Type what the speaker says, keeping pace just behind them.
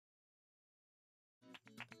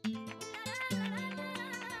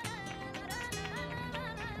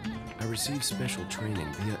received special training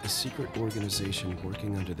via a secret organization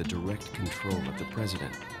working under the direct control of the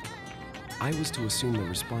president. I was to assume the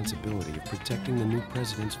responsibility of protecting the new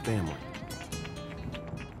president's family.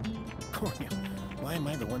 Coño, why am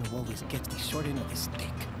I the one who always gets the short end of the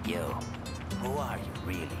stick? You, who are you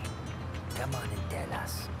really? Come on and tell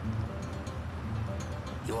us.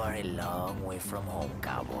 You are a long way from home,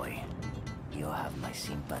 cowboy. You have my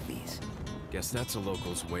sympathies. Guess that's a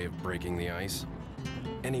local's way of breaking the ice.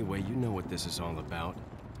 Anyway, you know what this is all about.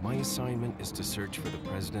 My assignment is to search for the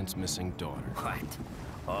president's missing daughter. What?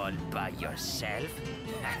 All by yourself?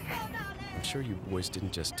 I'm sure you boys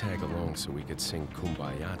didn't just tag along so we could sing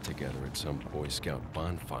Kumbaya together at some Boy Scout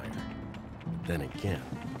bonfire. Then again,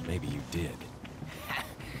 maybe you did.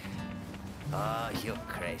 Oh, you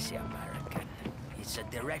crazy American. It's a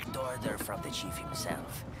direct order from the chief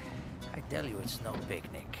himself. I tell you, it's no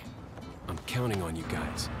picnic. I'm counting on you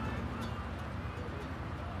guys.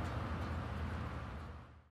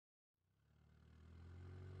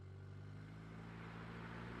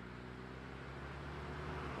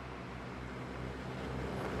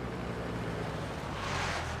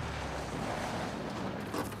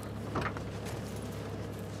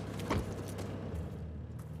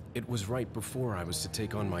 It was right before I was to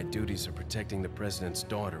take on my duties of protecting the president's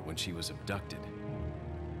daughter when she was abducted.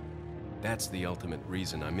 That's the ultimate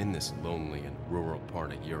reason I'm in this lonely and rural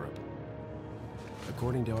part of Europe.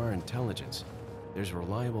 According to our intelligence, there's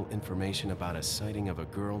reliable information about a sighting of a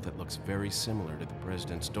girl that looks very similar to the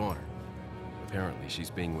president's daughter. Apparently, she's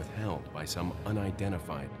being withheld by some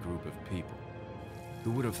unidentified group of people.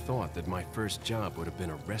 Who would have thought that my first job would have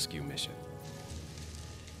been a rescue mission?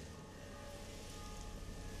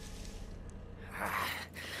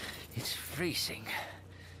 It's freezing.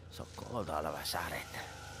 So cold all of a sudden.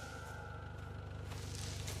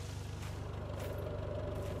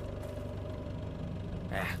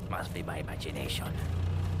 Must be my imagination.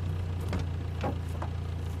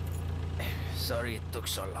 Sorry it took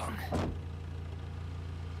so long.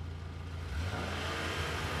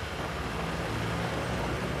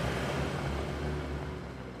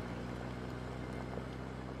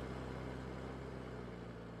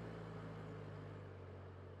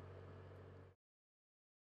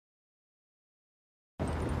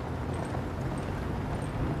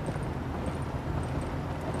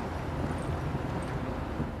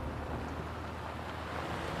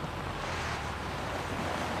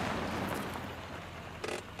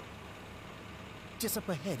 Just up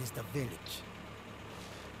ahead is the village.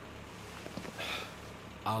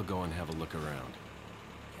 I'll go and have a look around.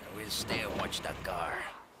 We'll stay and watch that car.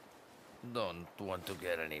 Don't want to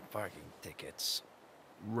get any parking tickets.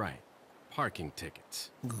 Right. Parking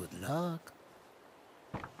tickets. Good luck.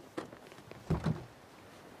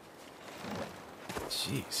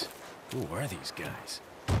 Jeez, who are these guys?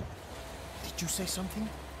 Did you say something?